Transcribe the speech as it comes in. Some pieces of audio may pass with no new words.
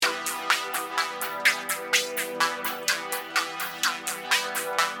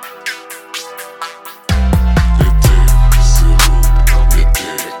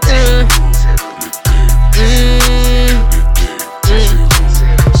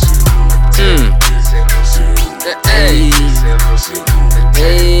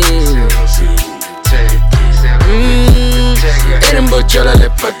bojola le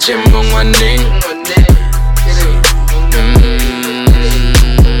pache mongwaneng.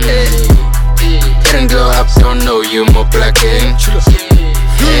 Getting glow up, don't know you more blacking.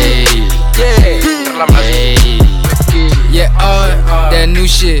 Hey, hey. Yeah, all that new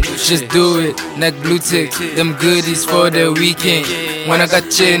shit, just do it. Neck blue tick, them goodies for the weekend. When I got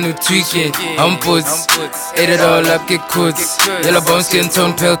chain, new tweaking, I'm puts. Ate it all up, get cuts. Yellow bone, skin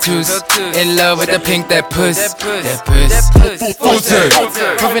tone, pale tooth. In love with the pink, that puss. That puss.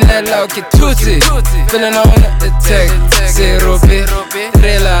 Puffin' that loud, get tootsie. Feeling on the tech. Serope,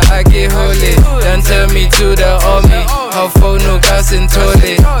 Thriller, I get holy. Don't tell me to the army. How for no gas and tole.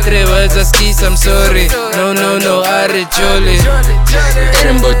 3 words of skis, I'm sorry. No, I rejole.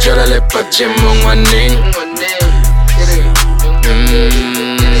 Getting bojola le pache mongwaneng.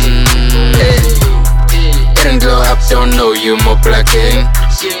 Getting glow up, don't know you more blacking.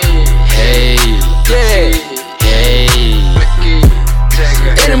 Hey, hey.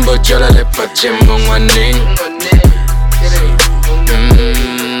 Getting bojola le pache mongwaneng.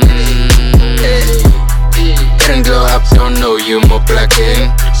 Getting glow up, don't know you more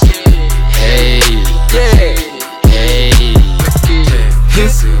blacking. Hey, hey.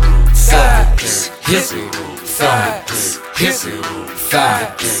 His thighs, his thighs, his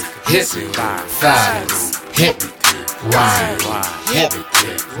thighs, his thighs, hip, wine, hip,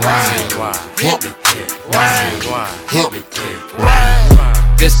 wine, hip, wine, hip,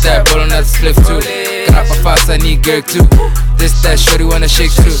 wine. This that ball on that spliff too. Grab a fast, I need girl too. This that shorty wanna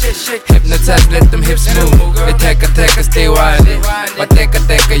shake too. Hypnotize, let them hips move. Letheka, stay wildin'.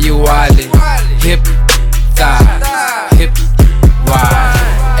 Letheka, you wildin'. Hip, thigh, hip, wide.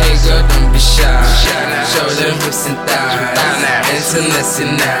 Hey girl, don't be shy. Show them hips and thighs.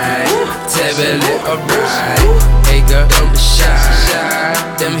 International, table it alright. Hey girl, don't be shy.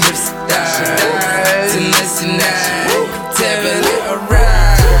 Them hips and thighs. International, table it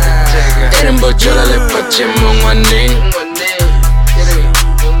alright. Getting bojola le pache mongwaneng.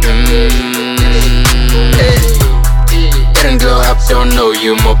 Getting glow up, don't know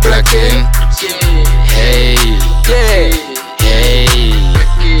you more blacking. Hey, hey.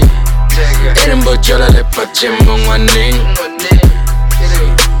 Getting bojola le pache mongwaneng.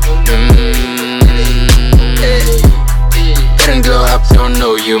 Getting glow up, don't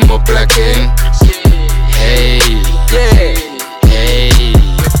know you more blacking.